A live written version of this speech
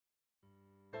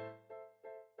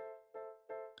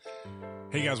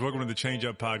Hey guys, welcome to the Change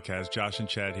Up Podcast. Josh and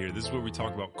Chad here. This is where we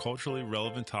talk about culturally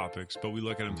relevant topics, but we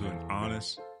look at them through an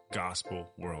honest gospel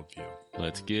worldview.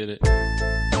 Let's get it.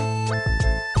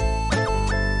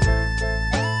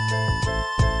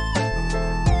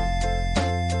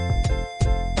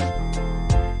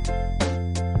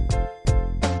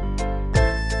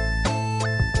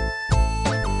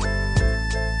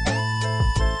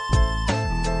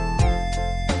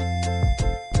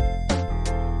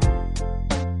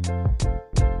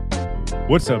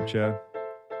 What's up, Chad?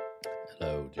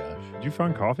 Hello, Josh. Did you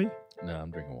find coffee? No,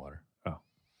 I'm drinking water.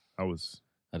 I was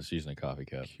I'm just using a coffee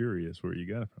cup. curious where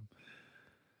you got it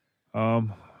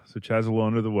from. So Chad's a little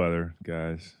under the weather,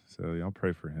 guys. So y'all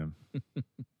pray for him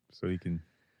so he can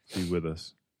be with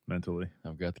us mentally.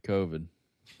 I've got the COVID.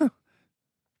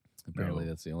 Apparently,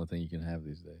 that's the only thing you can have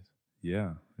these days.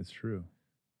 Yeah, it's true.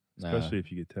 Nah, Especially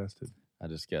if you get tested. I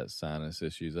just got sinus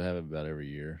issues. I have it about every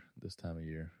year, this time of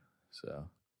year. So,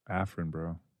 Afrin,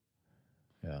 bro.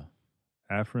 yeah.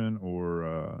 Afrin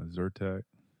or Zyrtec.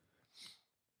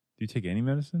 Do you take any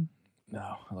medicine?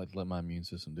 No, I like to let my immune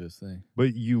system do its thing.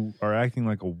 But you are acting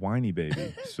like a whiny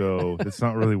baby, so it's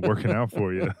not really working out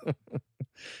for you.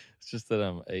 It's just that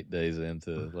I'm 8 days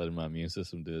into letting my immune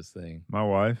system do its thing. My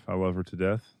wife, I love her to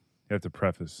death. You have to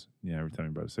preface, every time you're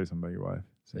about to say something about your wife.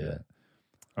 Say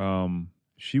that.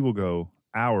 She will go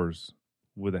hours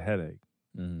with a headache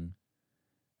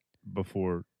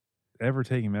before ever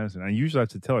taking medicine. I usually have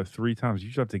to tell her 3 times. You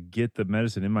usually have to get the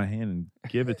medicine in my hand and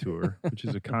give it to her, which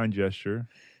is a kind gesture.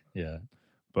 Yeah.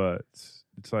 But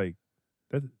it's like,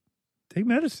 take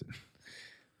medicine.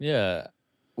 Yeah.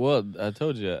 Well, I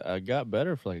told you, I got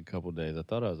better for like a couple of days. I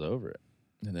thought I was over it.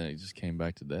 And then it just came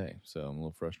back today. So I'm a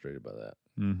little frustrated by that.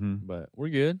 Mm-hmm. But we're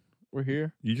good. We're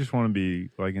here. You just want to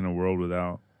be like in a world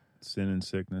without sin and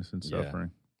sickness and suffering.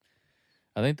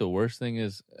 I think the worst thing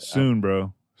is Soon,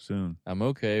 bro. Soon. I'm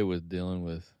okay with dealing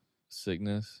with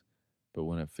sickness, but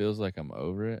when it feels like I'm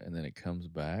over it and then it comes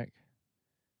back,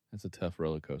 it's a tough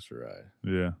roller coaster ride.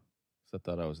 Yeah. So I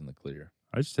thought I was in the clear.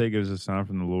 I just take it as a sign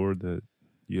from the Lord that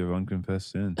you have unconfessed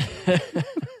sin.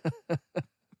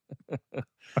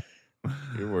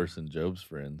 You're worse than Job's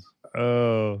friends.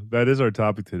 Oh, that is our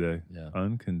topic today. Yeah.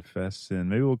 Unconfessed sin.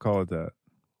 Maybe we'll call it that.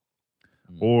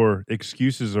 Or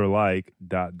excuses are like ...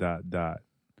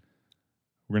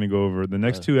 We're going to go over the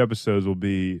next 2 episodes will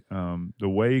be the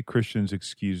way Christians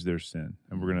excuse their sin.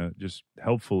 And we're going to just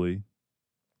helpfully,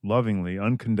 lovingly,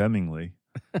 uncondemningly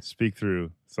speak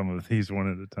through some of these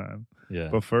one at a time. Yeah.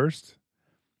 But first,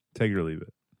 take it or leave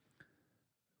it.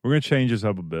 We're going to change this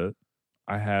up a bit.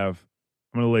 I'm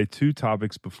going to lay 2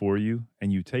 topics before you,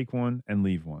 and you take one and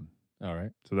leave one. All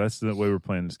right. So that's the way we're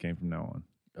playing this game from now on.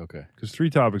 Okay. Because 3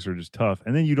 topics are just tough,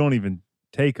 and then you don't even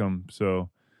take them. So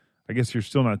I guess you're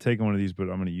still not taking one of these, but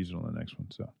I'm going to use it on the next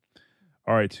one. So,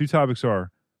 all right, 2 topics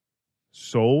are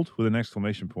sold with an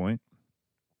exclamation point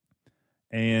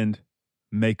and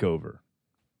makeover.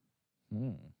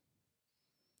 I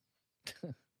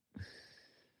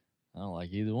don't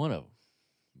like either one of them,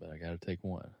 but I got to take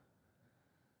one.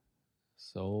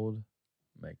 Sold,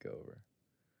 makeover.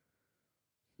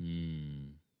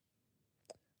 I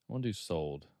want to do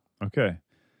sold. Okay.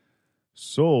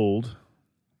 Sold.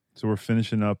 So we're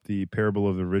finishing up the parable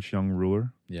of the rich young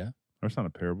ruler. Yeah. Or it's not a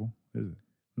parable, is it?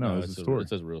 No, it's a story.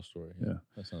 It's a real story. Yeah.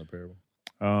 That's not a parable.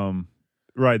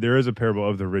 Right, there is a parable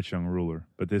of the rich young ruler,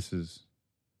 but this is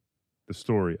the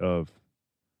story of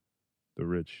the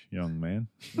rich young man.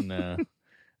 No. I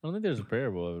don't think there's a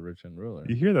parable of a rich young ruler.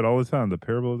 You hear that all the time, the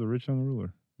parable of the rich young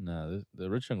ruler. No, the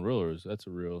rich young ruler, that's a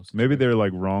real situation. Maybe they're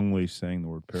like wrongly saying the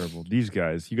word parable. These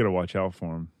guys, you got to watch out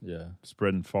for them. Yeah.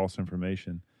 Spreading false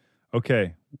information.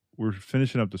 Okay, we're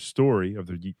finishing up the story of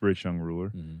the rich young ruler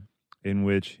in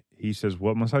which he says,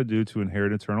 what must I do to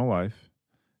inherit eternal life?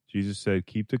 Jesus said,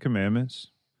 keep the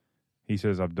commandments. He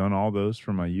says, I've done all those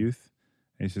from my youth.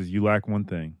 And he says, you lack one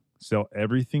thing. Sell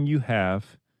everything you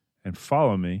have and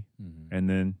follow me, and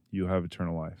then you'll have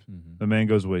eternal life. The man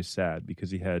goes away sad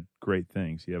because he had great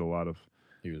things. He had a lot of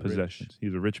possessions. He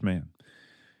was a rich man.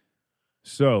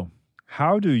 So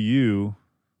how do you,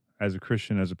 as a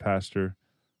Christian, as a pastor,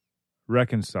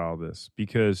 reconcile this?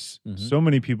 Because so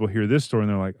many people hear this story and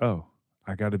they're like, oh,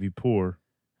 I got to be poor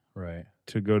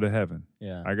to go to heaven.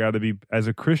 Yeah. I got to be, as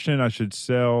a Christian, I should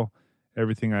sell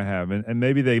everything I have. And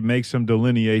maybe they make some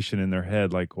delineation in their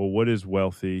head like, well, what is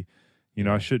wealthy?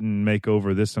 I shouldn't make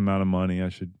over this amount of money. I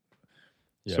should.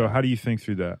 Yeah. So how do you think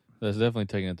through that? That's definitely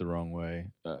taking it the wrong way.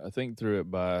 I think through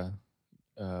it by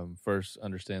first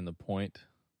understand the point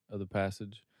of the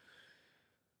passage.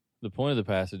 The point of the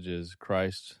passage is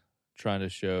Christ trying to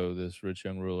show this rich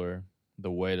young ruler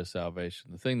the way to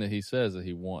salvation, the thing that he says that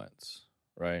he wants,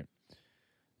 right?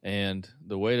 And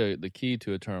the key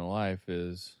to eternal life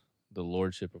is the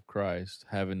lordship of Christ,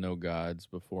 having no gods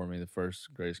before me, the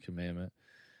first greatest commandment,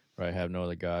 right? Have no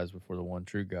other gods before the one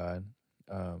true God.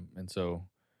 And so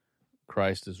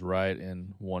Christ is right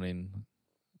in wanting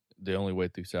the only way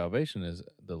through salvation is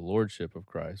the lordship of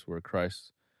Christ, where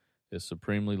Christ is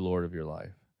supremely Lord of your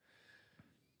life.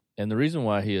 And the reason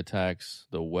why he attacks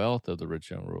the wealth of the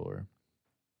rich young ruler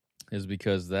is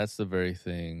because that's the very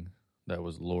thing that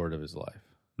was Lord of his life.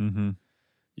 Mm-hmm.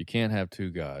 You can't have two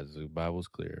gods. The Bible's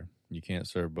clear. You can't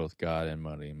serve both God and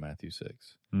money in Matthew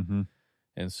 6. Mm-hmm.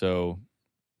 And so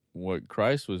what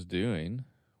Christ was doing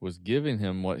was giving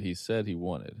him what he said he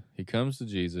wanted. He comes to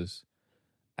Jesus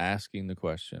asking the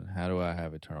question, how do I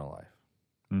have eternal life?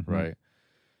 Mm-hmm. Right?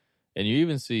 And you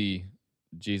even see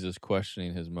Jesus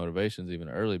questioning his motivations even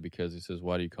early, because he says,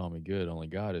 why do you call me good? Only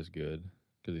God is good.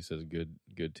 Because he says,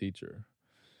 good teacher.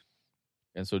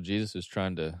 And so Jesus is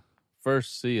trying to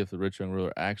first see if the rich young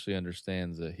ruler actually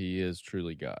understands that he is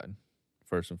truly God,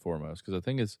 first and foremost. Because I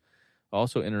think it's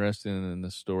also interesting in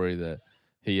the story that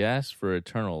he asks for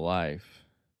eternal life.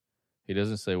 He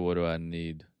doesn't say, what do I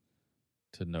need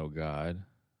to know God?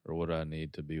 Or what do I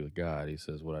need to be with God? He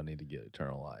says, what I need to get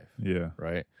eternal life. Yeah.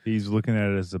 Right? He's looking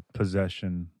at it as a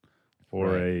possession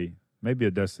or maybe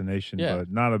a destination,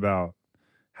 but not about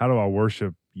how do I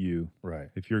worship you? Right.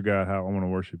 If you're God, how I want to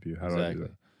worship you. How do I do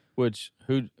that? Which,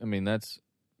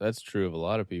 that's true of a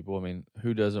lot of people. I mean,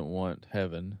 who doesn't want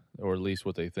heaven, or at least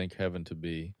what they think heaven to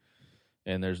be?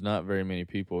 And there's not very many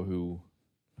people who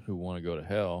want to go to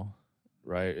hell,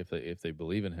 right? If they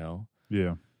believe in hell.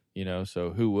 Yeah.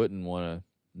 So who wouldn't want to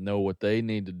know what they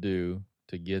need to do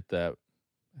to get that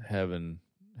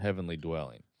heavenly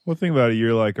dwelling? Well, think about it.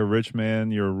 You're like a rich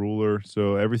man. You're a ruler.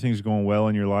 So everything's going well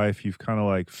in your life. You've kind of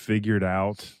like figured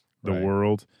out the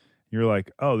world. You're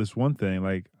like, oh, this one thing,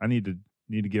 like I need to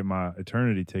get my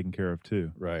eternity taken care of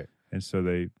too. Right. And so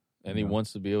he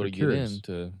wants to be able to get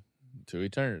into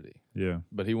eternity. Yeah.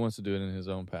 But he wants to do it in his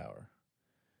own power.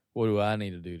 What do I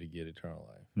need to do to get eternal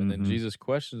life? And then Jesus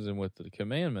questions him with the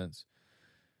commandments.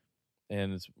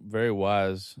 And it's very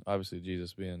wise, obviously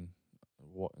Jesus being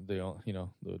the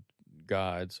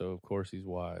God, so of course he's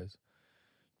wise.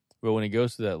 But when he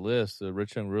goes to that list, the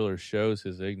rich young ruler shows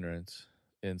his ignorance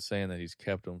in saying that he's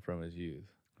kept them from his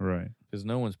youth. Right. Because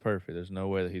no one's perfect. There's no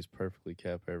way that he's perfectly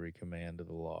kept every command of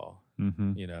the law,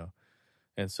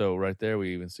 And so right there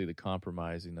we even see the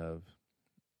compromising of,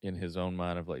 in his own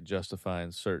mind, of like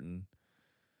justifying certain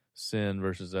sin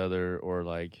versus other, or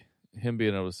like him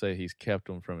being able to say he's kept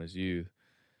them from his youth.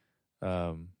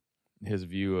 His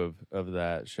view of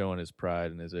that, showing his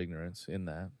pride and his ignorance in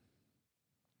that.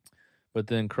 But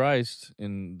then Christ,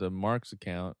 in the Mark's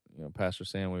account, Pastor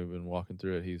Sam, we've been walking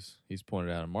through it. He's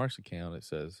pointed out in Mark's account, it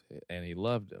says, and he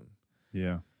loved him.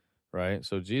 Yeah. Right?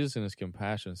 So Jesus in his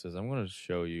compassion says, I'm going to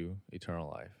show you eternal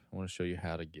life. I want to show you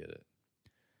how to get it.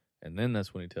 And then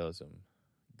that's when he tells him,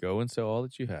 go and sell all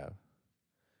that you have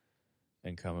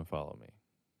and come and follow me.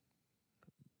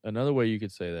 Another way you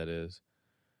could say that is,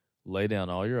 lay down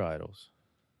all your idols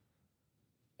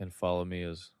and follow me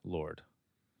as Lord.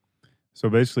 So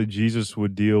basically, Jesus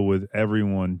would deal with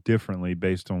everyone differently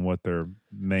based on what their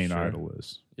main idol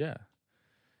is. Yeah.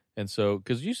 And so,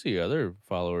 because you see other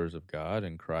followers of God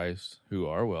and Christ who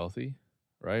are wealthy,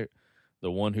 right?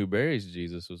 The one who buries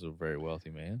Jesus was a very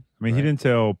wealthy man. I mean, he didn't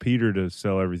tell Peter to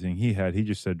sell everything he had. He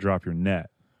just said, drop your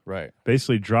net. Right.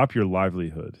 Basically, drop your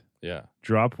livelihood. Yeah.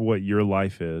 Drop what your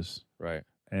life is. Right.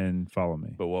 And follow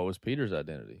me. But what was Peter's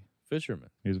identity? Fisherman.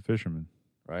 He was a fisherman.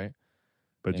 Right.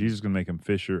 But Jesus is going to make him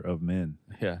fisher of men.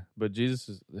 Yeah. But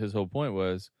his whole point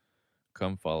was,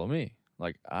 come follow me.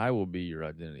 Like, I will be your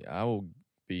identity. I will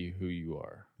be who you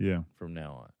are. Yeah. From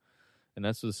now on. And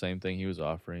that's the same thing he was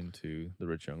offering to the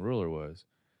rich young ruler was,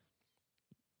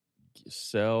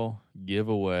 sell, give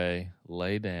away,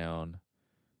 lay down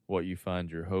what you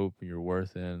find your hope and your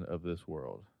worth in of this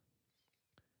world.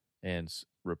 And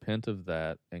repent of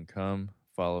that and come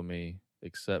follow me,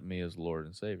 accept me as Lord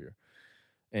and Savior.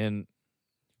 And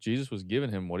Jesus was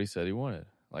giving him what he said he wanted.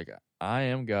 Like, I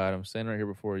am God. I'm standing right here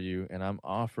before you, and I'm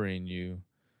offering you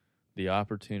the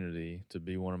opportunity to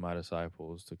be one of my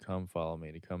disciples, to come follow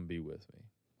me, to come be with me.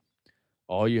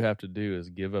 All you have to do is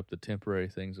give up the temporary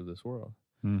things of this world.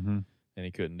 Mm-hmm. And he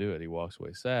couldn't do it. He walks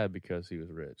away sad because he was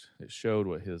rich. It showed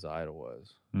what his idol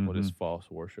was, what his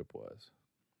false worship was.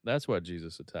 That's why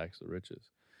Jesus attacks the riches.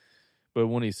 But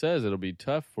when he says it'll be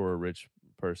tough for a rich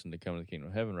person to come to the kingdom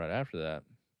of heaven right after that,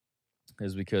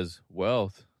 is because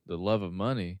wealth, the love of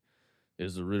money,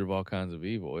 is the root of all kinds of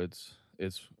evil. It's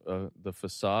the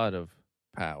facade of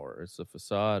power. It's the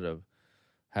facade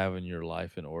having your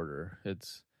life in order.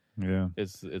 It's Yeah.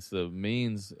 it's the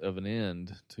means of an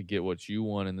end to get what you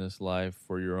want in this life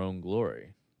for your own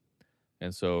glory.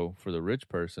 And so for the rich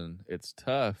person, it's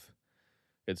tough.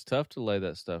 It's tough to lay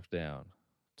that stuff down,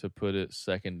 to put it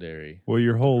secondary. Well,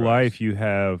 your to whole Christ. life you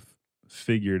have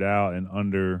figured out and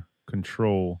under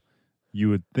control. You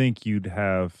would think you'd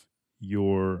have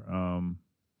your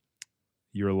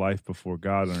life before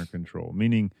God under control,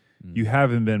 meaning you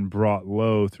haven't been brought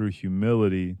low through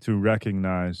humility to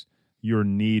recognize your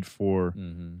need for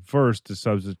first the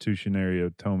substitutionary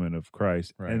atonement of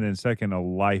Christ, Right. and then second a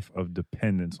life of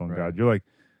dependence on Right. God. You're like,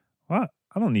 well,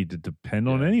 I don't need to depend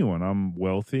on anyone. I'm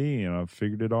wealthy and I've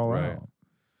figured it all Right. out.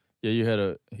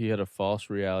 Yeah, he had a false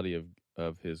reality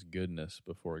of his goodness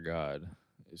before God,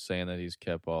 saying that he's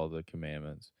kept all the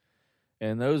commandments.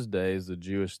 And in those days, the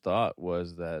Jewish thought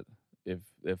was that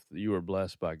if you were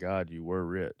blessed by God, you were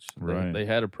rich. Right. They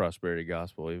had a prosperity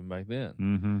gospel even back then.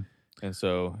 Mm-hmm. And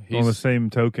so on the same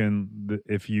token,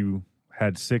 if you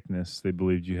had sickness, they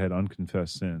believed you had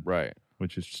unconfessed sin. Right.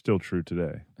 Which is still true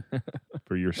today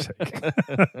for your sake.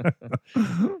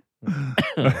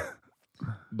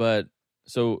 But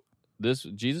so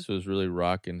Jesus was really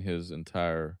rocking his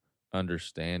entire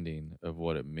understanding of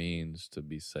what it means to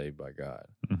be saved by God.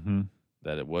 Mm-hmm.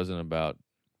 That it wasn't about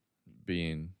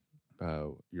being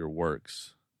your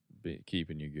works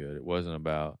keeping you good. It wasn't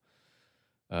about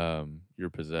your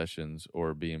possessions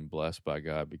or being blessed by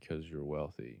God because you're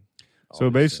wealthy. So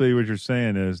basically what you're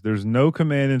saying is there's no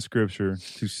command in Scripture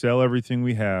to sell everything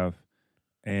we have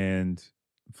and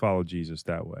follow Jesus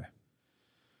that way.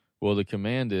 Well, the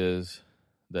command is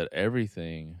that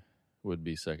everything would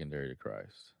be secondary to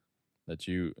Christ. That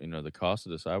the cost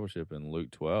of discipleship in Luke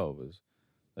 12 is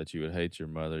that you would hate your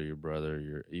mother, your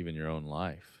brother, even your own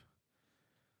life.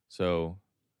 So,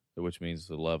 which means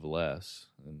to love less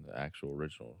in the actual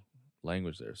original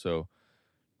language there. So,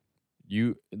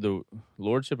 the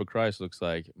Lordship of Christ looks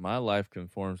like my life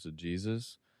conforms to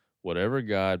Jesus. Whatever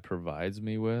God provides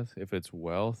me with, if it's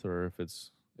wealth or if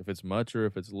it's much or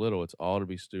if it's little, it's all to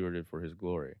be stewarded for His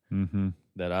glory. Mm-hmm.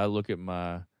 That I look at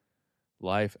my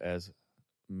life as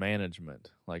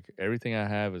management, like everything I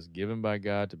have is given by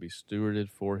God to be stewarded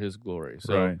for His glory.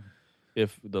 So, right.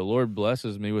 If the Lord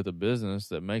blesses me with a business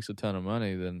that makes a ton of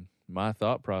money, then my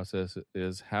thought process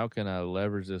is, how can I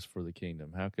leverage this for the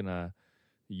kingdom? How can I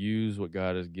use what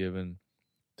God has given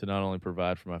to not only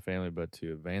provide for my family, but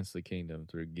to advance the kingdom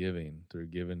through giving,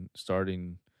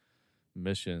 starting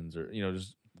missions, or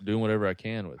just doing whatever I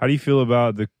can with it. How do you feel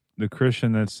about the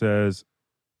Christian that says,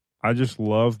 I just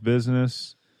love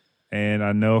business and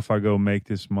I know if I go make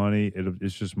this money,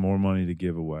 it's just more money to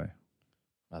give away?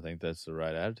 I think that's the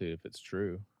right attitude if it's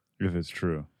true. If it's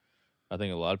true. I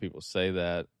think a lot of people say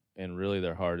that, and really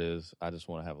their heart is, I just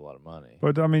want to have a lot of money.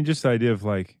 But I mean, just the idea of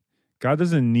like, God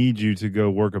doesn't need you to go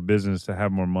work a business to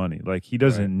have more money. Like, He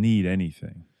doesn't need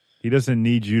anything. He doesn't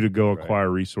need you to go acquire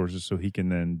resources so He can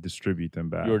then distribute them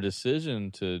back. Your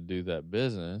decision to do that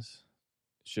business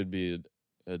should be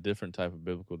a different type of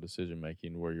biblical decision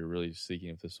making, where you're really seeking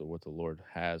if this is what the Lord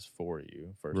has for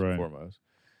you, first and foremost.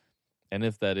 And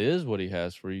if that is what He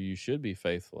has for you, you should be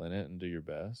faithful in it and do your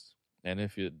best. And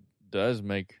if it does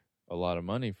make a lot of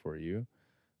money for you,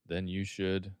 then you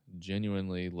should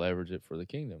genuinely leverage it for the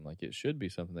kingdom. Like, it should be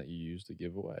something that you use to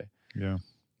give away. Yeah.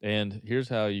 And here's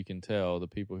how you can tell the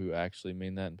people who actually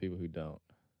mean that and people who don't.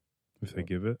 If they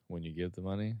give it? When you give the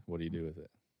money, what do you do with it?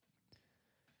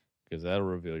 Because that'll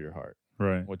reveal your heart.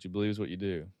 Right. What you believe is what you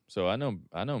do. So I know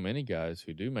many guys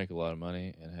who do make a lot of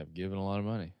money and have given a lot of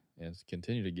money and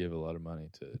continue to give a lot of money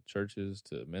to churches,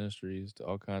 to ministries, to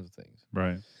all kinds of things.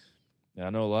 Right. And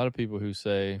I know a lot of people who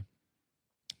say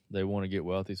they want to get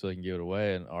wealthy so they can give it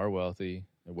away, and are wealthy,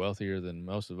 and wealthier than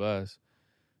most of us,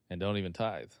 and don't even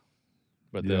tithe.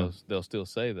 But they'll still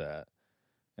say that,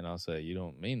 and I'll say, you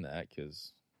don't mean that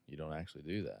because you don't actually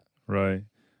do that. Right.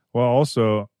 Well,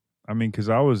 also, I mean, because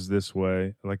I was this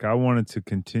way. Like, I wanted to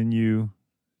continue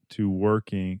to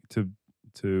working to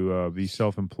be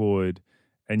self-employed.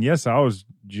 And yes, I was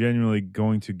genuinely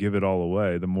going to give it all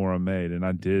away the more I made. And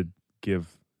I did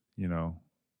give,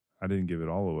 I didn't give it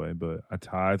all away, but I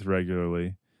tithe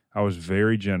regularly. I was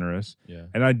very generous. Yeah.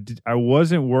 And I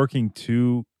wasn't working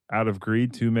out of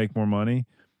greed to make more money,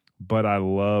 but I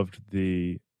loved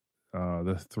the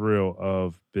thrill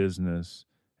of business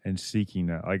and seeking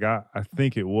that. Like, I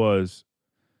think it was,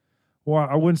 well,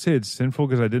 I wouldn't say it's sinful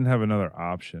because I didn't have another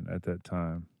option at that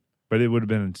time. But it would have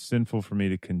been sinful for me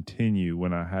to continue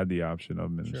when I had the option of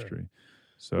ministry. Sure.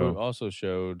 So it also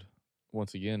showed,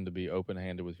 once again, to be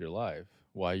open-handed with your life.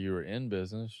 While you were in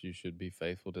business, you should be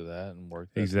faithful to that and work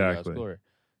that for God's glory.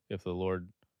 If the Lord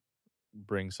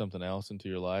brings something else into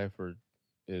your life or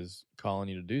is calling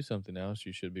you to do something else,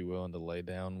 you should be willing to lay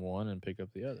down one and pick up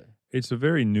the other. It's a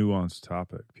very nuanced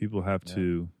topic. People have Yeah.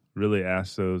 to really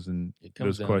ask those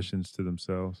questions to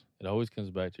themselves. It always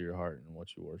comes back to your heart and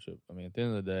what you worship. I mean, at the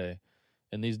end of the day,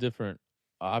 and these different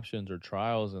options or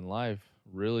trials in life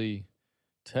really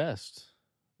test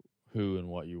who and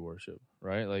what you worship,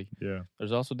 right? Like, Yeah.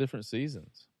 there's also different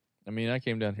seasons. I mean, I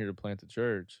came down here to plant the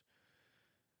church,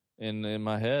 and in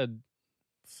my head,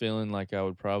 feeling like I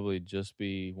would probably just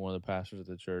be one of the pastors at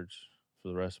the church for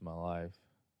the rest of my life.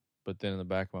 But then in the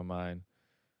back of my mind,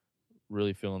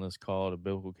 really feeling this call to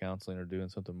biblical counseling or doing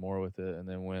something more with it. And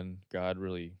then when God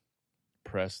really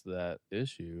pressed that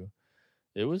issue,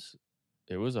 it was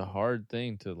a hard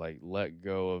thing to like let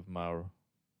go of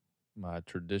my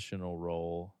traditional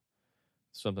role,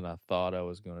 something I thought I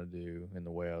was going to do and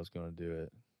the way I was going to do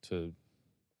it, to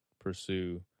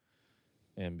pursue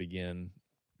and begin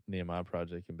Nehemiah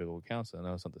Project and biblical counseling. I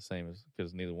know it's not the same as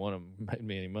because neither one of them made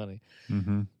me any money.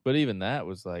 Mm-hmm. But even that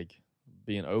was like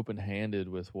being open-handed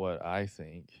with what I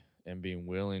think and being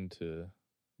willing to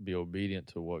be obedient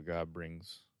to what God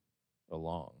brings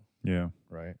along. Yeah.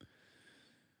 Right.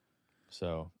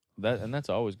 So that's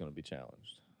always going to be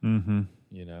challenged. Mm-hmm.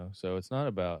 You know, so it's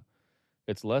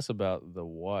less about the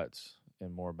what's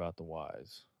and more about the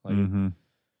whys. Like, mm-hmm.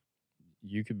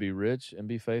 You could be rich and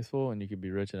be faithful, and you could be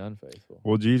rich and unfaithful.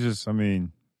 Well, Jesus, I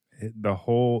mean,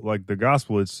 the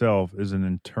gospel itself is an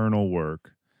internal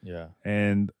work. Yeah.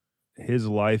 And his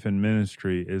life and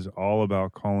ministry is all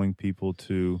about calling people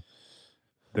to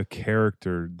the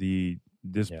character, the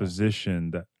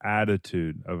disposition, the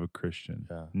attitude of a Christian,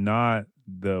 not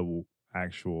the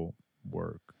actual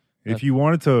work. If you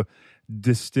wanted to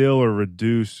distill or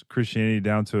reduce Christianity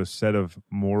down to a set of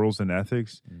morals and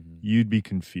ethics, you'd be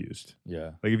confused.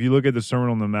 Yeah. Like if you look at the Sermon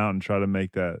on the Mount and try to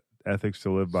make that ethics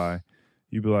to live by,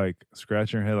 you'd be like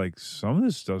scratching your head like some of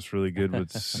this stuff's really good, but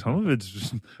some of it's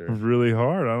just really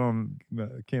hard. I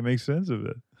can't make sense of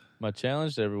it. My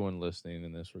challenge to everyone listening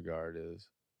in this regard is,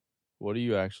 what do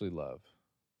you actually love?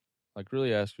 Like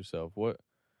really ask yourself, what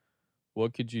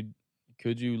could you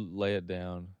lay it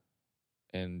down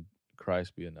and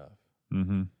Christ be enough?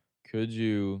 Mm-hmm. Could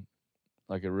you,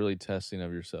 like a really testing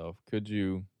of yourself, could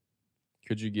you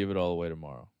give it all away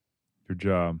tomorrow? Your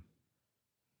job,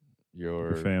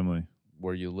 your family,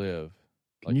 where you live.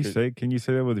 Can you say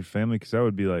that with your family? Because that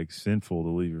would be like sinful to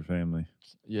leave your family.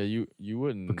 Yeah, you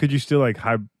wouldn't. But could you still like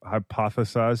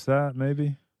hypothesize that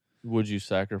maybe? Would you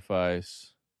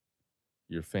sacrifice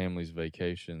your family's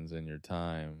vacations and your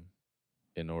time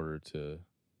in order to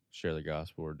share the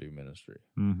gospel or do ministry?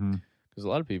 Mm-hmm. Because a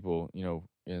lot of people,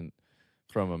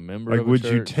 from a member like, of a would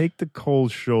church, you take the cold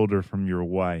shoulder from your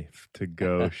wife to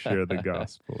go share the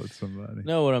gospel with somebody?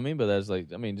 No, what I mean by that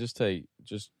is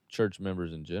just church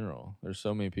members in general. There's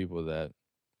so many people that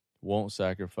won't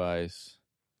sacrifice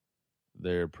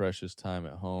their precious time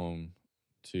at home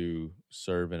to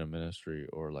serve in a ministry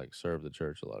or like serve the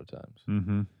church a lot of times.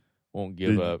 Mm-hmm. Won't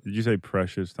give up. Did you say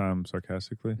precious time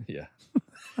sarcastically? Yeah.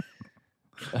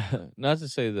 Not to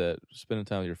say that spending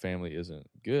time with your family isn't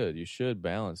good. You should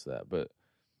balance that, but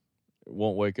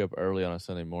won't wake up early on a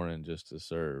Sunday morning just to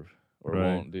serve, or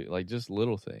won't do like just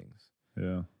little things.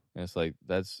 Yeah. And it's like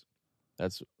that's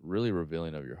really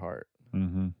revealing of your heart,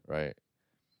 right?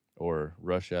 Or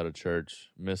rush out of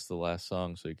church, miss the last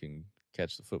song so you can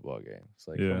catch the football game. It's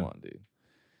like, come on, dude.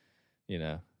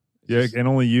 And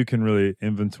only you can really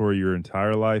inventory your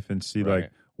entire life and see like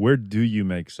where do you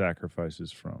make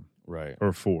sacrifices from. Right.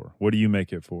 Or for. What do you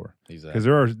make it for? Exactly.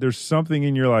 Because there's something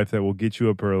in your life that will get you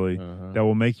up early, that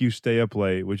will make you stay up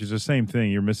late, which is the same thing.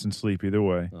 You're missing sleep either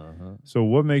way. So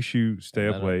what makes you stay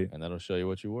up late? And that'll show you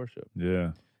what you worship.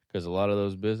 Yeah. Because a lot of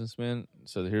those businessmen,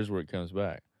 so here's where it comes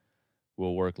back,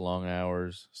 will work long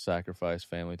hours, sacrifice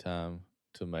family time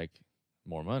to make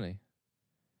more money,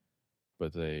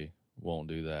 but they won't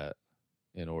do that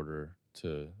in order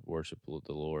to worship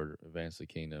the Lord, advance the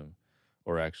kingdom,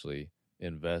 or actually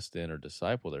invest in or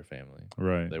disciple their family.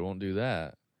 Right. They won't do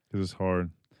that. Because it's hard.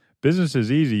 Business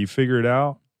is easy. You figure it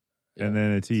out, and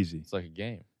then it's easy. It's like a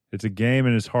game. It's a game,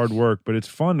 and it's hard work, but it's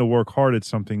fun to work hard at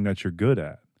something that you're good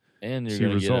at. And you're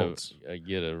going to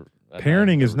get a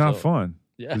Parenting is not fun.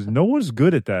 Yeah. Because no one's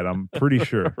good at that, I'm pretty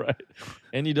sure. Right.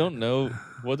 And you don't know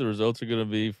what the results are going to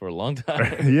be for a long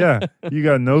time. Yeah. You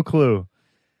got no clue.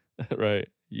 Right.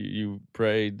 You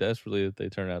pray desperately that they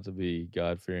turn out to be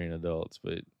God-fearing adults,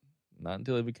 but not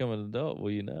until they become an adult will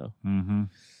you know.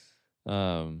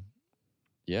 Mm-hmm.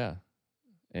 Yeah.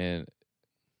 And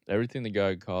everything that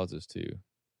God calls us to.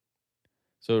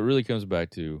 So it really comes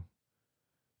back to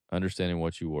understanding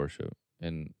what you worship.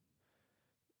 And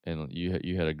and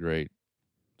you had a great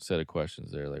set of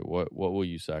questions there. Like, what will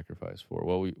you sacrifice for?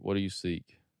 What do you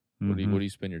seek? What do you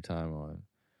spend your time on?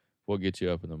 What gets you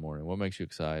up in the morning? What makes you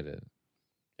excited?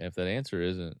 And if that answer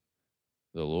isn't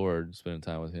the Lord, spending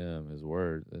time with Him, His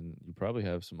Word, then you probably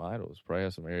have some idols. Probably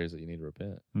have some areas that you need to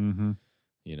repent. Mm-hmm.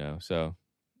 You know, so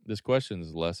this question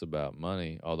is less about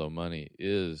money, although money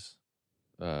is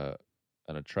an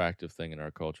attractive thing in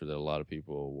our culture that a lot of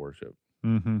people worship.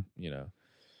 Mm-hmm. You know,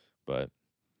 but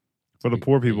a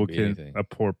poor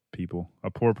people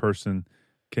a poor person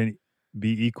can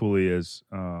be equally as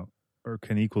or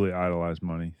can equally idolize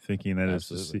money, thinking that it's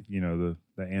the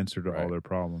answer to all their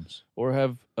problems, or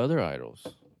have other idols.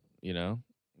 You know,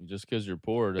 just because you're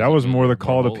poor, that was more the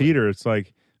call to holy. Peter. It's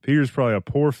like Peter's probably a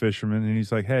poor fisherman, and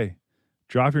he's like, "Hey,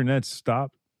 drop your nets,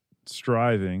 stop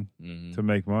striving to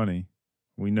make money.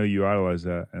 We know you idolize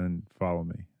that, and follow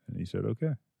me." And he said,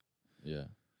 "Okay." Yeah,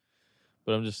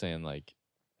 but I'm just saying, like,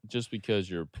 just because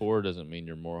you're poor doesn't mean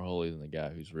you're more holy than the guy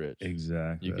who's rich.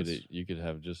 Exactly. You could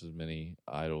have just as many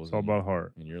idols. It's all about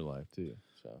heart in your life too.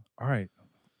 So, all right,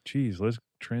 geez, let's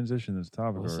transition this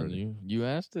topic. Listen, already. You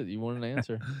asked it. You wanted an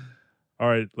answer. All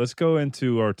right, let's go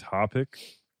into our topic.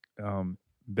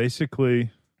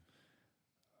 Basically,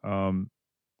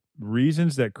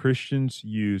 reasons that Christians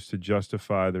use to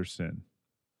justify their sin.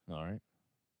 All right.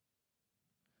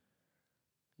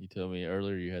 You told me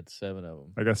earlier you had 7 of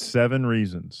them. I got 7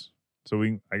 reasons. So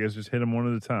I guess just hit them one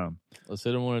at a time. Let's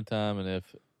hit them one at a time,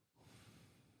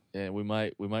 and we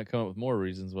might come up with more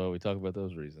reasons while we talk about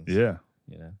those reasons. Yeah.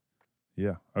 You know.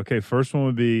 Yeah. Okay. First one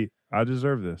would be, I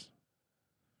deserve this.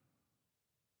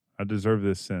 I deserve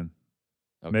this sin.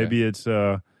 Okay. Maybe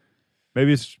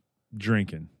it's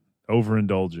drinking,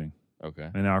 overindulging. Okay.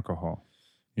 And alcohol.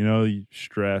 You know,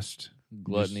 stressed.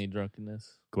 Gluttony,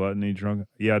 drunkenness.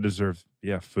 Yeah, I deserve.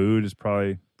 Yeah, food is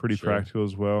probably pretty practical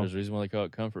as well. There's a reason why they call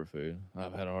it comfort food.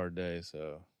 I've had a hard day,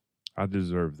 so I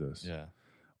deserve this. Yeah.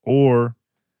 Or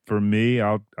for me,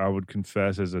 I would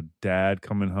confess, as a dad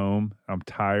coming home, I'm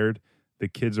tired. The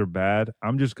kids are bad.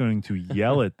 I'm just going to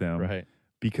yell at them, right?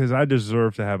 Because I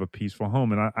deserve to have a peaceful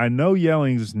home, and I know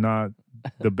yelling is not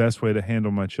the best way to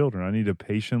handle my children. I need to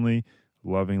patiently,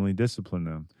 lovingly discipline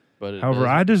them. But however,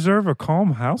 I deserve a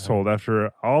calm household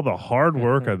after all the hard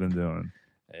work I've been doing.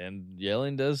 And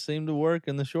yelling does seem to work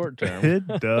in the short term. It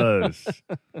does.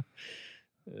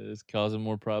 It's causing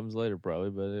more problems later,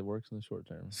 probably, but it works in the short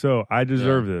term. So I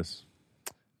deserve this.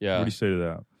 Yeah. What do you say to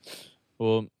that?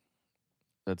 Well,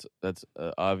 that's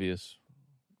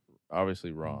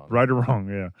obviously wrong. Right or wrong,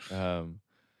 yeah.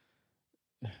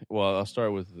 Well, I'll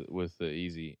start with the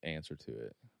easy answer to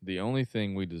it. The only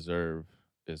thing we deserve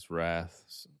is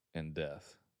wrath and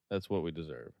death. That's what we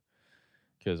deserve,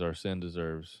 because our sin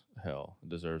deserves hell. It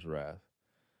deserves wrath.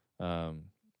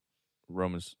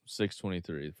 Romans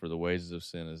 6:23, for the wages of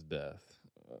sin is death.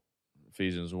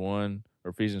 Ephesians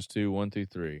 2, 1 through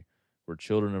 3, we're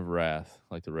children of wrath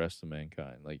like the rest of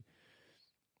mankind. Like,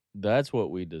 that's what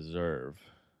we deserve,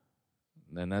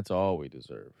 and that's all we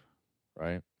deserve,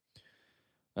 right?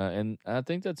 And I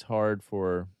think that's hard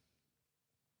for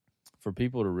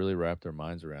people to really wrap their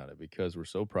minds around it, because we're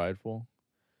so prideful,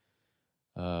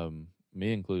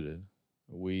 me included.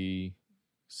 We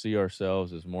see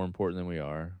ourselves as more important than we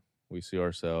are. We see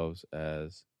ourselves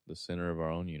as the center of our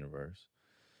own universe.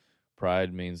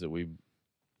 Pride means that we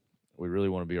really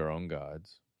want to be our own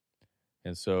gods.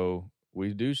 And so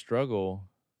we do struggle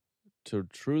to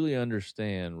truly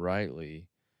understand rightly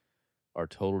our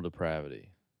total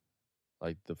depravity.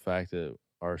 Like the fact that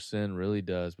our sin really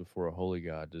does, before a holy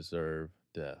God, deserve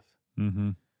death.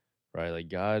 Mm-hmm. Right? Like,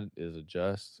 God is a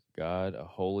just God, a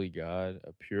holy God,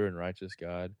 a pure and righteous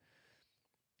God.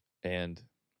 And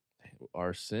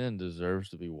our sin deserves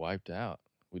to be wiped out.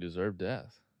 We deserve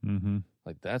death. Mm-hmm.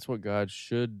 Like, that's what God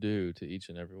should do to each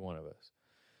and every one of us.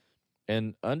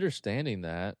 And understanding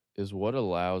that is what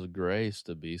allows grace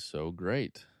to be so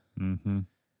great. Mm-hmm.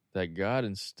 That God,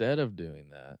 instead of doing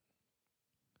that,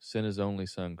 sent His only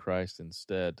Son, Christ,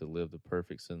 instead, to live the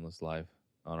perfect sinless life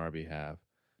on our behalf,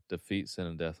 defeat sin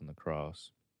and death on the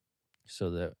cross, so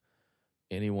that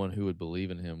anyone who would believe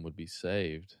in Him would be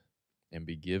saved and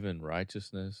be given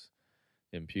righteousness,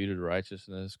 imputed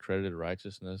righteousness, credited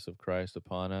righteousness of Christ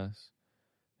upon us,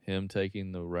 Him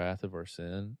taking the wrath of our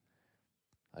sin.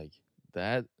 Like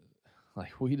that,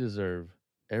 like, we deserve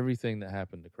everything that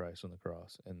happened to Christ on the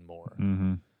cross and more.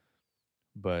 Mm-hmm.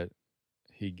 But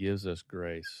He gives us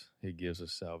grace. He gives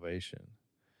us salvation.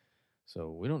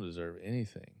 So we don't deserve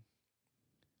anything.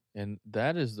 And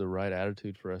that is the right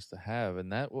attitude for us to have.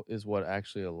 And that is what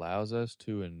actually allows us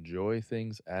to enjoy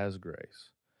things as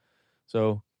grace.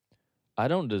 So I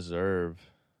don't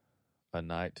deserve a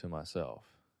night to myself.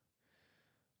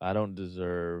 I don't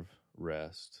deserve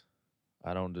rest.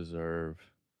 I don't deserve,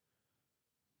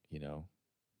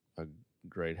 a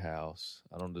great house.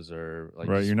 I don't deserve right.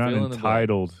 just You're not fill in the blank.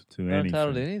 entitled to I'm anything. not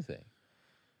entitled to anything.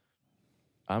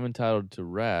 I'm entitled to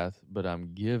wrath, but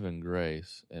I'm given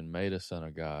grace and made a son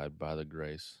of God by the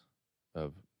grace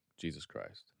of Jesus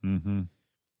Christ. Mm-hmm.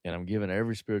 And I'm given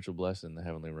every spiritual blessing in the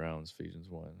heavenly realms, Ephesians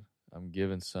 1. I'm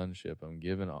given sonship. I'm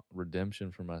given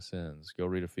redemption for my sins. Go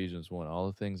read Ephesians 1. All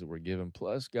the things that we're given,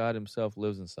 plus God himself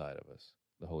lives inside of us,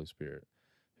 the Holy Spirit,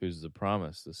 who's the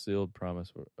promise, the sealed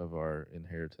promise of our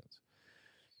inheritance.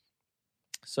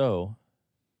 So,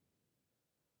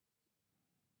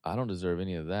 I don't deserve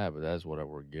any of that, but that's what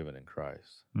we're given in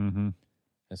Christ. Mm-hmm.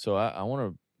 And so I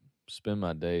want to spend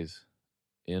my days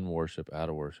in worship, out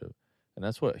of worship. And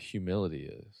that's what humility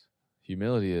is.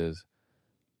 Humility is,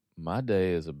 my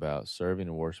day is about serving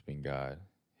and worshiping God.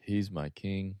 He's my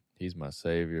King. He's my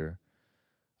Savior.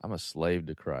 I'm a slave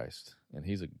to Christ, and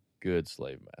he's a good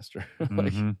slave master.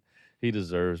 Mm-hmm. He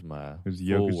deserves my His full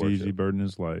yoke is worship. easy, burden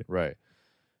is light. Right.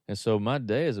 And so my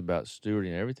day is about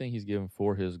stewarding everything he's given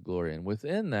for his glory. And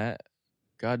within that,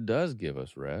 God does give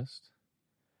us rest.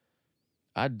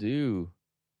 I do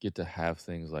get to have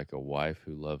things like a wife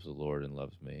who loves the Lord and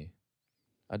loves me.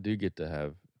 I do get to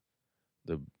have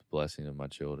the blessing of my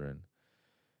children.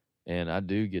 And I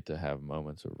do get to have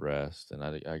moments of rest. And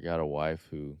I got a wife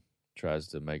who tries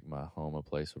to make my home a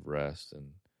place of rest. And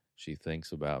she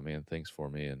thinks about me and thinks for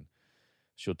me. And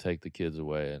she'll take the kids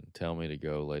away and tell me to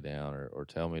go lay down or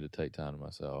tell me to take time to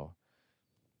myself.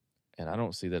 And I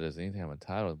don't see that as anything I'm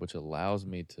entitled, which allows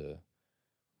me to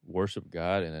worship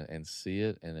God and see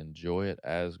it and enjoy it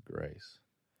as grace.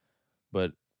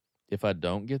 But if I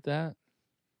don't get that,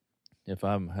 if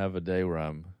I have a day where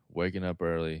I'm waking up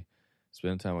early,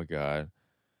 spending time with God,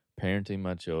 parenting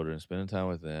my children, spending time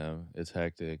with them, it's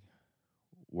hectic,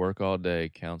 work all day,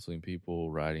 counseling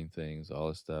people, writing things, all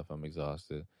this stuff, I'm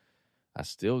exhausted. I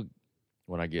still,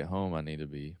 when I get home, I need to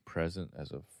be present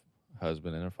as a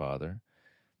husband and a father.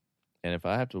 And if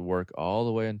I have to work all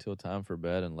the way until time for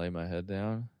bed and lay my head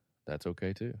down, that's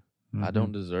okay too. Mm-hmm. I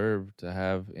don't deserve to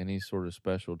have any sort of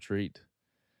special treat.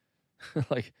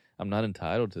 I'm not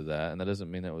entitled to that, and that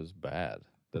doesn't mean that was bad.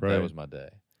 That was my day.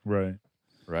 Right.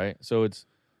 Right. So it's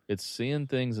seeing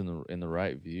things in the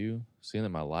right view, seeing that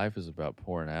my life is about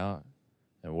pouring out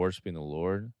and worshiping the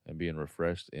Lord and being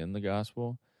refreshed in the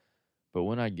gospel. But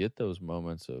when I get those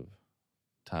moments of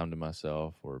time to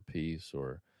myself or peace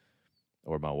or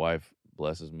my wife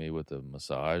blesses me with a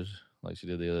massage like she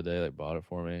did the other day, bought it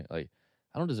for me. I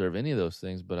don't deserve any of those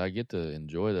things, but I get to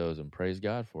enjoy those and praise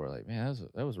God for it. Man,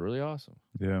 that was really awesome.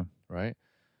 Yeah. Right?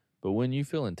 But when you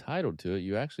feel entitled to it,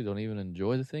 you actually don't even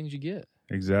enjoy the things you get.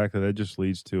 Exactly. That just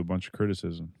leads to a bunch of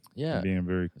criticism. Yeah. Being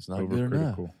very it's not good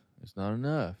enough. It's not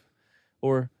enough.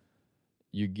 Or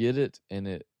you get it and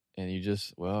you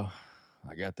just,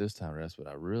 I got this time rest, but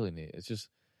I really need it's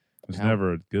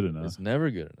never good enough. It's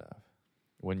never good enough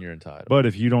when you're entitled. But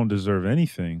if you don't deserve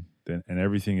anything, then and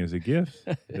everything is a gift,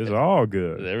 it's all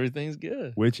good. Everything's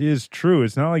good. Which is true.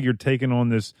 It's not like you're taking on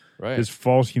this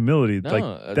false humility.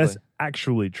 No, that's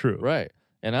actually true. Right.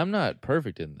 And I'm not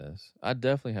perfect in this. I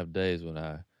definitely have days when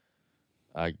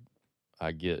I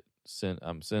get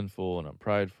I'm sinful and I'm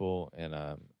prideful and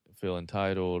I feel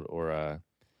entitled or I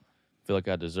feel like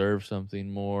I deserve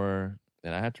something more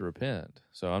and I have to repent.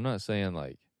 So I'm not saying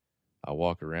I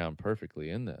walk around perfectly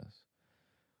in this.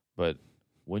 But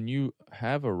when you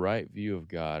have a right view of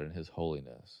God and his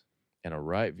holiness and a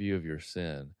right view of your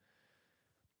sin,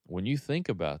 when you think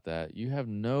about that, you have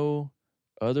no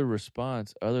other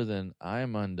response other than I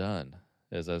am undone,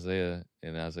 as Isaiah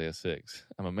in Isaiah 6.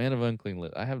 I'm a man of unclean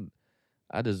lips.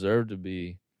 I deserve to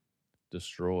be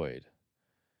destroyed.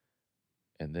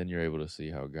 And then you're able to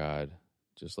see how God,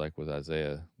 just like with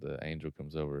Isaiah, the angel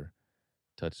comes over,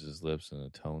 touches his lips and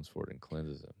atones for it and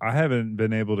cleanses him. I haven't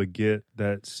been able to get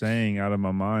that saying out of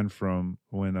my mind from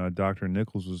when Dr.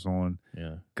 Nichols was on.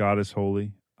 Yeah. God is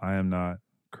holy. I am not.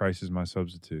 Christ is my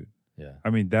substitute. Yeah.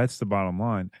 I mean, that's the bottom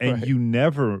line. And Right. you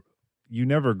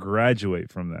never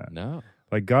graduate from that. No.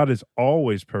 God is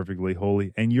always perfectly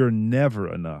holy, and you're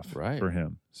never enough for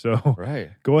him. So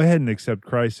go ahead and accept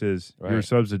Christ as your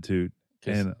substitute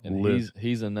and live.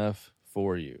 He's enough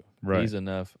for you. Right. He's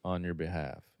enough on your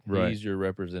behalf. Right. He's your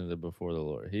representative before the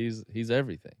Lord. He's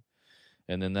everything.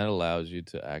 And then that allows you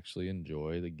to actually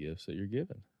enjoy the gifts that you're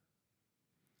given.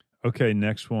 Okay,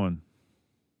 next one.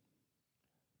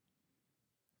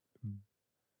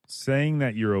 Saying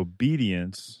that your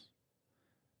obedience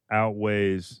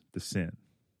outweighs the sin.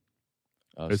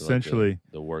 Oh, essentially, so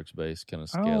the works-based kind of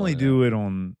I scaling only do it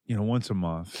on once a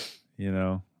month. You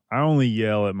know, I only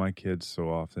yell at my kids so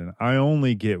often. I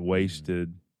only get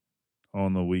wasted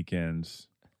on the weekends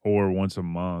or once a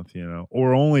month, you know,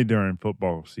 or only during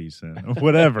football season,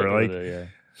 whatever. Like, yeah.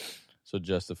 So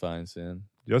justifying sin.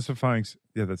 justifying,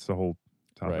 yeah, that's the whole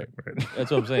topic. Right.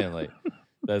 That's what I'm saying. Like,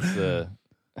 that's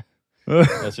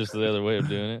just the other way of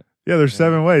doing it. Yeah, there's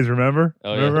 7 ways, remember?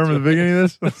 Oh, yeah, remember the beginning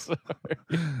of this? Sorry.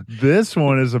 This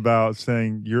one is about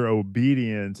saying your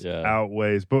obedience Yeah.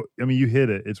 outweighs, but I mean, you hit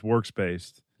it. It's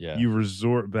works-based. Yeah. You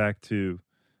resort back to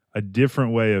a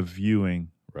different way of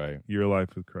viewing Right. your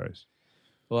life with Christ.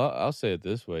 Well, I'll say it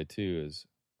this way too: is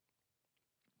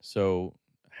so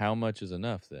how much is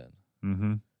enough then,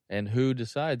 Mm-hmm. and who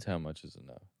decides how much is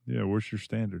enough? Yeah, what's your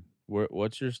standard?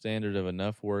 What's your standard of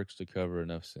enough works to cover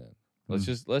enough sin? Let's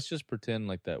just pretend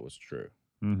like that was true,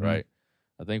 right?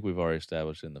 I think we've already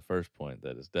established in the first point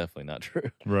that it's definitely not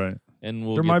true, Right? and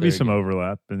there might be some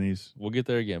overlap in these. We'll get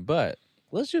there again, but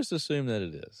let's just assume that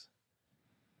it is.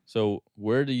 So,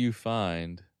 where do you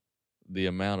find the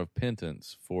amount of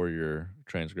penance for your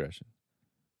transgression?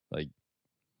 Like,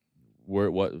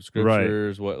 what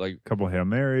scriptures? Right. What, like a couple Hail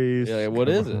Marys? Yeah, what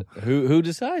is it? Who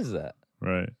decides that?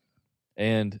 Right.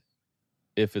 And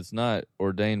if it's not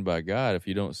ordained by God, if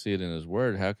you don't see it in His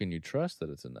Word, how can you trust that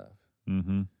it's enough?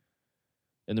 Mm-hmm.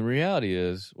 And the reality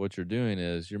is, what you're doing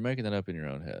is you're making that up in your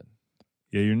own head.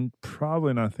 Yeah, you're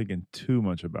probably not thinking too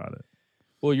much about it.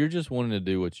 Well, you're just wanting to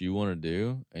do what you want to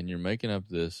do, and you're making up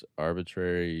this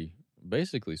arbitrary,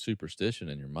 basically superstition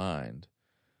in your mind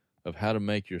of how to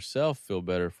make yourself feel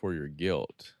better for your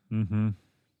guilt. Mm-hmm.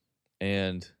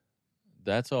 And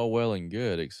that's all well and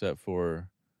good, except for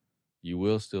you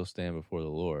will still stand before the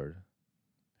Lord,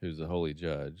 who's the holy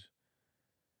judge,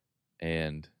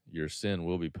 and your sin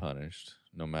will be punished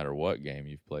no matter what game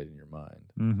you've played in your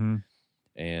mind. Mm-hmm.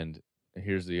 And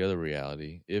here's the other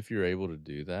reality. If you're able to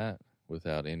do that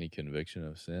without any conviction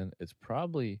of sin, it's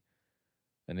probably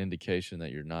an indication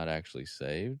that you're not actually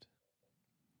saved.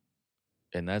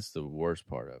 And that's the worst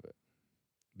part of it.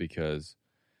 Because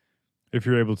if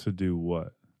you're able to do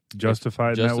what?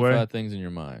 Justify it in that way? Justify things in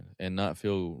your mind and not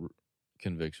feel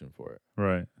conviction for it.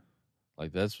 Right.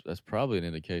 Like that's probably an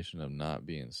indication of not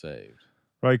being saved.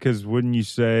 Right, because wouldn't you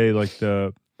say like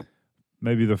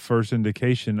maybe the first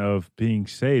indication of being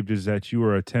saved is that you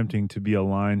are attempting to be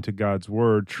aligned to God's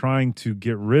word, trying to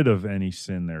get rid of any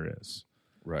sin there is.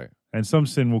 Right. And some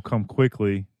sin will come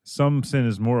quickly. Some sin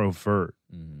is more overt.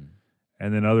 Mm-hmm.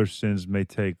 And then other sins may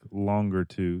take longer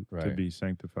to be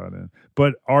sanctified in.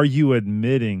 But are you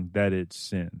admitting that it's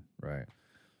sin? Right.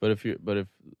 But if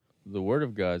the Word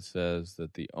of God says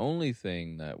that the only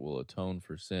thing that will atone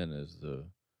for sin is the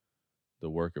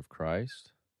work of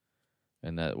Christ,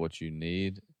 and that what you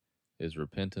need is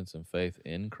repentance and faith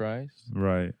in Christ,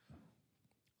 right?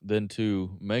 Then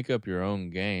to make up your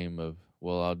own game of,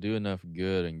 well, I'll do enough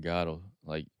good and God will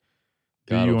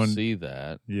see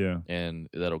that, and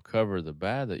that'll cover the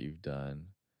bad that you've done,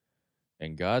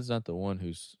 and God's not the one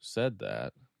who's said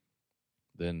that,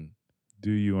 then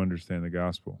do you understand the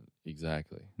gospel?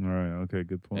 Exactly. All right. Okay.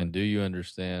 Good point. And do you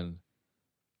understand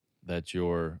that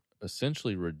you're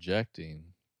essentially rejecting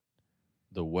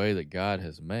the way that God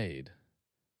has made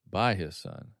by His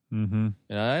Son? Mm-hmm.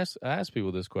 And I ask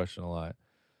people this question a lot.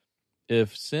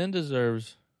 If sin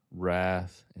deserves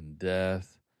wrath and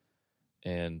death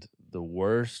and the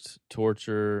worst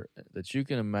torture that you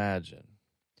can imagine,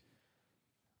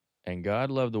 and God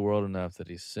loved the world enough that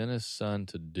He sent His Son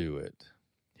to do it,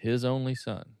 His only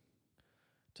Son,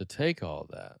 to take all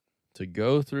that, to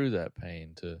go through that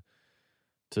pain,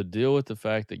 to deal with the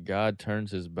fact that God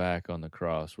turns His back on the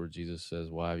cross where Jesus says,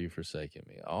 "Why have you forsaken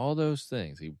me?" All those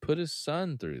things. He put His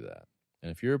Son through that.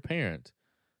 And if you're a parent,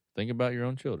 think about your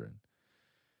own children.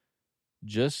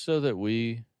 Just so that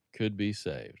we could be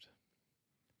saved,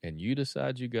 and you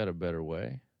decide you got a better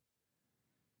way,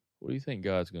 what do you think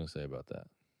God's going to say about that?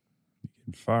 You're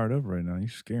getting fired up right now. You're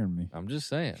scaring me. I'm just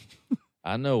saying.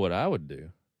 I know what I would do.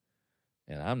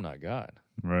 And I'm not God.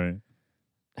 Right.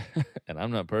 And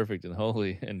I'm not perfect and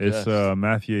holy and just. It's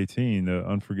Matthew 18, the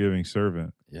unforgiving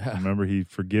servant. Yeah. Remember, he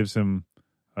forgives him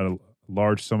a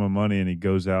large sum of money, and he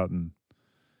goes out and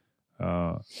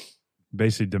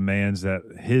basically demands that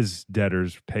his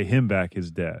debtors pay him back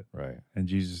his debt. Right. And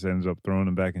Jesus ends up throwing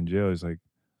him back in jail. He's like,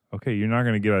 okay, you're not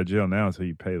going to get out of jail now until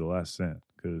you pay the last cent,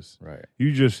 because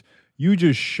you just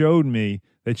showed me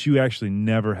that you actually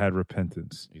never had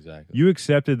repentance. Exactly. You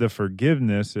accepted the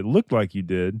forgiveness, it looked like you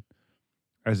did,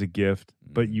 as a gift,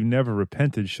 but you never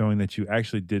repented, showing that you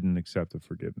actually didn't accept the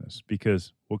forgiveness,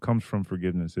 because what comes from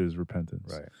forgiveness is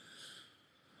repentance. Right.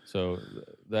 So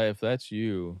that if that's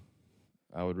you,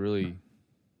 I would really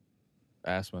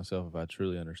ask myself if I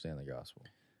truly understand the gospel.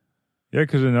 Yeah,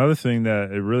 because another thing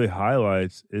that it really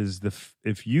highlights is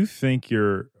if you think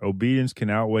your obedience can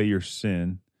outweigh your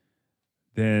sin,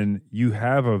 then you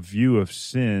have a view of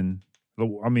sin.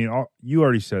 I mean, you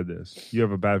already said this. You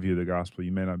have a bad view of the gospel.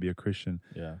 You may not be a Christian.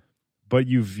 Yeah. But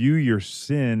you view your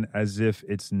sin as if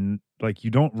it's like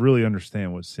you don't really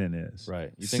understand what sin is.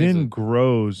 Right. Sin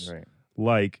grows right.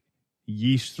 like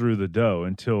yeast through the dough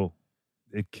until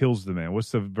it kills the man.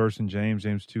 What's the verse in James?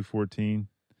 James 2:14.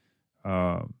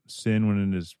 Sin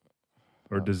when it is,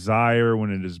 or desire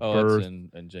when it is birth.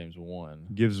 It's in James 1.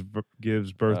 Gives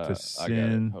birth to sin. I got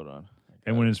it. Hold on.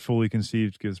 And when it's fully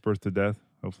conceived, gives birth to death.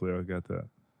 Hopefully I got that.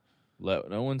 Let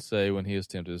no one say when he is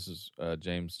tempted. This is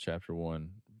James chapter 1,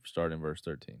 starting verse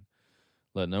 13.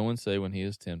 Let no one say when he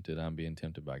is tempted, I'm being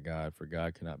tempted by God, for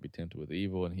God cannot be tempted with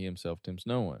evil, and he himself tempts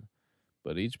no one.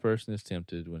 But each person is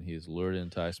tempted when he is lured and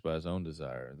enticed by his own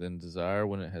desire. Then desire,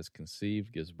 when it has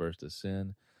conceived, gives birth to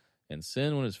sin, and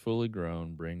sin, when it's fully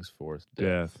grown, brings forth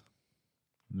death.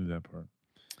 I knew that part.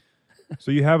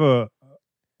 So you have a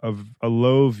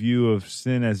low view of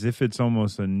sin as if it's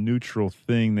almost a neutral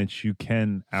thing that you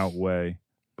can outweigh.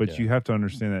 But you have to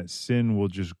understand that sin will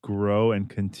just grow and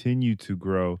continue to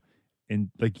grow. And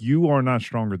like, you are not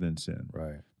stronger than sin.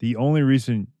 Right. The only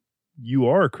reason you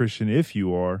are a Christian, if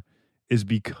you are, is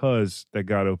because that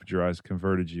God opened your eyes,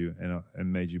 converted you,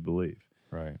 and made you believe.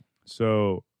 Right.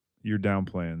 So you're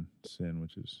downplaying sin,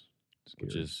 which is scary.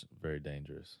 Which is very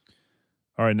dangerous.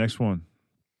 All right, next one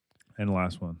and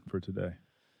last one for today.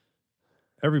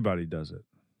 Everybody does it.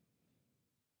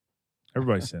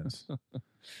 Everybody sins. I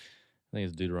think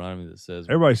it's Deuteronomy that says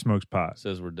everybody smokes pot.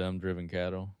 Says we're dumb-driven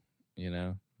cattle,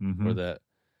 Mm-hmm. Or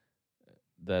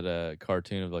that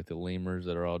cartoon of like the lemurs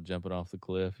that are all jumping off the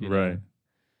cliff. Right.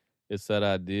 It's that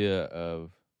idea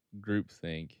of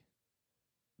groupthink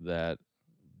that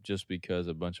just because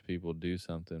a bunch of people do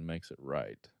something makes it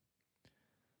right.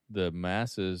 The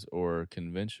masses or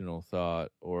conventional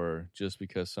thought, or just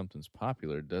because something's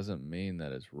popular, doesn't mean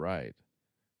that it's right.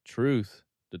 Truth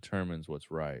determines what's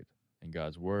right, and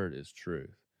God's word is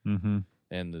truth. Mm-hmm.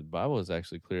 And the Bible is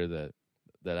actually clear that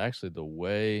actually the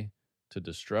way to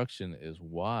destruction is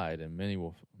wide, and many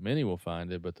will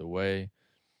find it, but the way,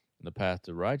 the path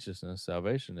to righteousness,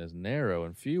 salvation, is narrow,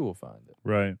 and few will find it.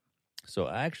 Right. So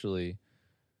actually,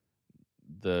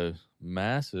 the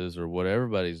masses, or what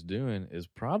everybody's doing, is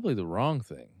probably the wrong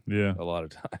thing. Yeah. A lot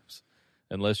of times,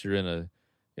 unless you're in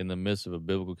the midst of a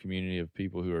biblical community of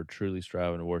people who are truly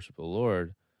striving to worship the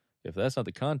Lord. If that's not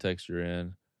the context you're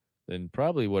in, then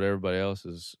probably what everybody else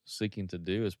is seeking to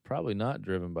do is probably not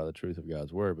driven by the truth of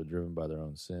God's word, but driven by their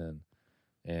own sin.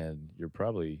 And you're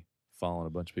probably falling a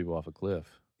bunch of people off a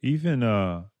cliff. Even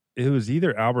it was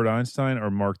either Albert Einstein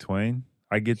or Mark Twain.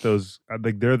 I get those. I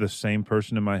think they're the same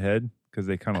person in my head because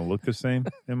they kind of look the same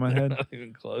in my head. Not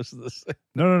even close to the same.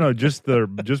 No. Just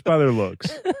by their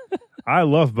looks. I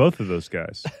love both of those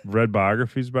guys. Read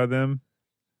biographies by them.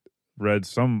 Read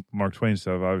some Mark Twain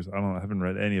stuff. I haven't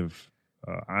read any of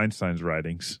Einstein's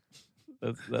writings.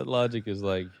 That logic is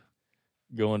like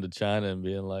going to China and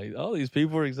being like, "Oh, these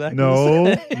people are exactly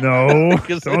the same." No,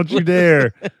 don't you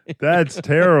dare! That's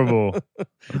terrible.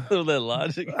 That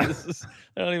logic is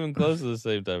they're not even close to the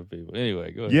same type of people.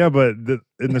 Anyway, go ahead. Yeah, but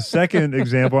in the second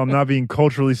example, I'm not being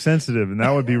culturally sensitive, and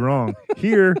that would be wrong.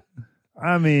 Here,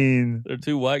 I mean, there are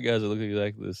two white guys that look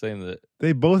exactly the same. That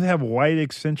they both have white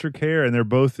eccentric hair, and they're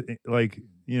both like,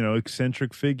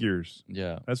 eccentric figures.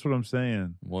 Yeah, that's what I'm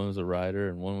saying. One was a writer,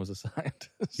 and one was a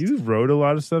scientist. He wrote a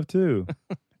lot of stuff too.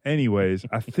 Anyways,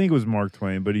 I think it was Mark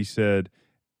Twain, but he said,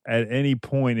 at any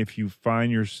point, if you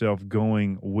find yourself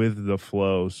going with the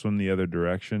flow, swim the other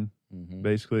direction. Mm-hmm.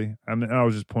 Basically, I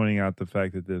was just pointing out the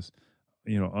fact that this,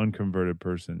 unconverted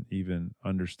person even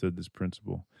understood this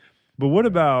principle. But what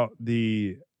about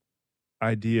the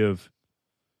idea of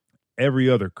every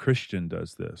other Christian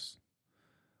does this?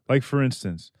 Like, for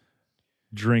instance,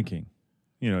 drinking.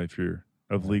 If you're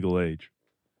of legal age,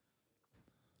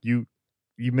 you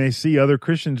may see other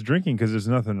Christians drinking because there's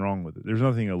nothing wrong with it. There's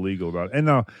nothing illegal about it. And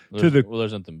now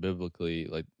there's nothing biblically,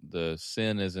 like the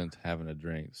sin isn't having a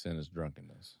drink. Sin is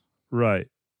drunkenness. Right.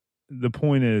 The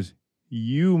point is,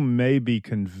 you may be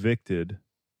convicted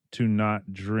to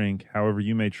not drink. However,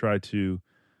 you may try to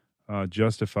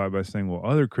justify by saying, well,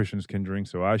 other Christians can drink,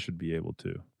 so I should be able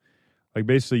to. Like,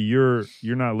 basically, you're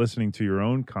not listening to your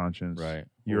own conscience. Right.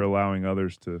 You're allowing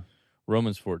others to.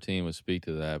 Romans 14 would speak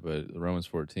to that, but Romans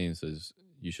 14 says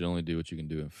you should only do what you can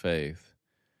do in faith.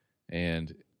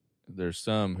 And there's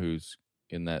some who's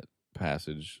in that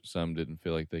passage, some didn't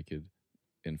feel like they could,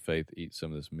 in faith, eat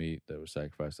some of this meat that was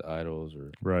sacrificed to idols,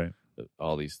 or right.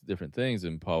 all these different things.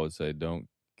 And Paul would say, don't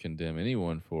condemn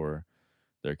anyone for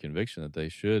their conviction, that they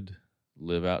should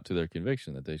live out to their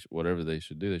conviction, that whatever they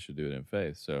should do it in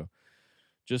faith. So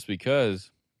just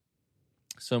because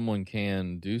someone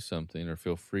can do something or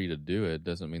feel free to do it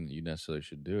doesn't mean that you necessarily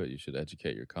should do it. You should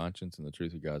educate your conscience in the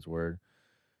truth of God's word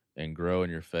and grow in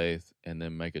your faith, and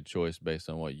then make a choice based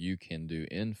on what you can do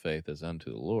in faith as unto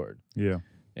the Lord. Yeah.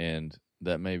 And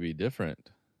that may be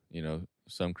different.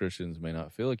 Some Christians may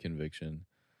not feel a conviction,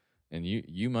 and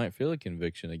you might feel a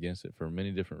conviction against it for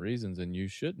many different reasons, and you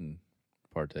shouldn't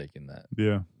partake in that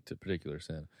particular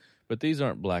sin. But these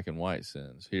aren't black and white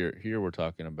sins. Here we're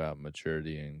talking about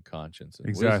maturity and conscience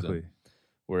and wisdom.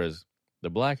 Whereas the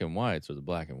black and whites are the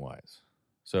black and whites.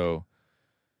 So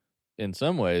in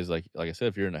some ways, like I said,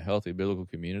 if you're in a healthy biblical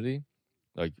community,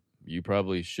 like, you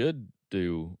probably should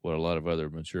do what a lot of other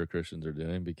mature Christians are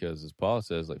doing, because as Paul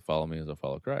says, like, follow me as I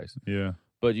follow Christ. Yeah.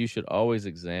 But you should always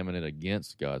examine it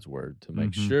against God's word to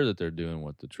make sure that they're doing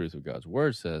what the truth of God's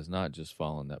word says, not just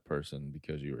following that person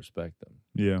because you respect them.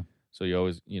 Yeah. So you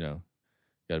always,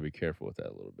 got to be careful with that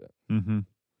a little bit. Mm-hmm.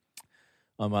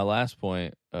 On my last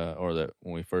point, when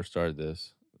we first started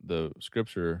this, the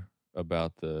scripture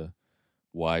about the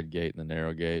wide gate and the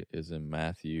narrow gate is in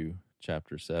Matthew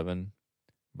chapter 7,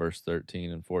 verse 13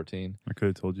 and 14. I could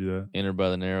have told you that. Enter by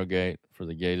the narrow gate, for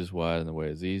the gate is wide and the way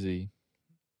is easy,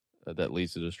 that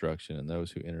leads to destruction, and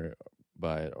those who enter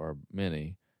by it are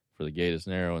many. For the gate is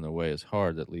narrow and the way is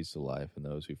hard that leads to life, and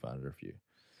those who find it are few.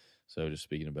 So just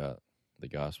speaking about the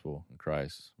gospel and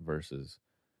Christ versus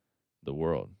the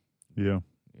world. Yeah.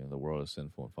 The world is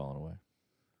sinful and fallen away.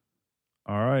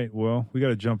 All right. Well, we got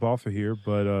to jump off of here,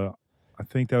 but I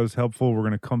think that was helpful. We're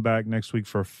going to come back next week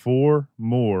for 4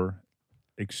 more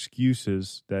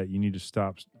excuses that you need to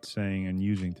stop saying and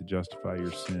using to justify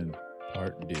your sin.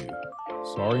 Part 2.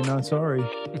 Sorry, not sorry.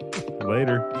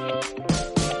 Later.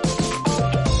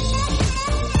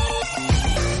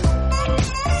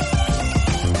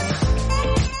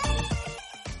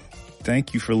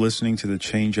 Thank you for listening to the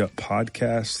Change Up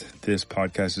podcast. This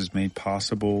podcast is made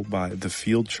possible by the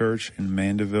Field Church in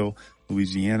Mandeville,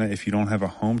 Louisiana. If you don't have a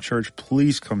home church,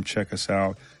 please come check us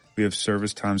out. We have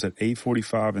service times at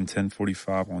 8:45 and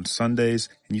 10:45 on Sundays,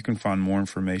 and you can find more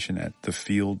information at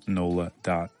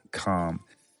thefieldnola.com.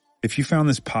 If you found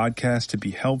this podcast to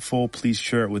be helpful, please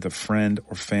share it with a friend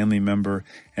or family member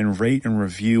and rate and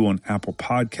review on Apple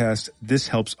Podcasts. This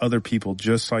helps other people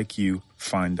just like you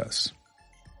find us.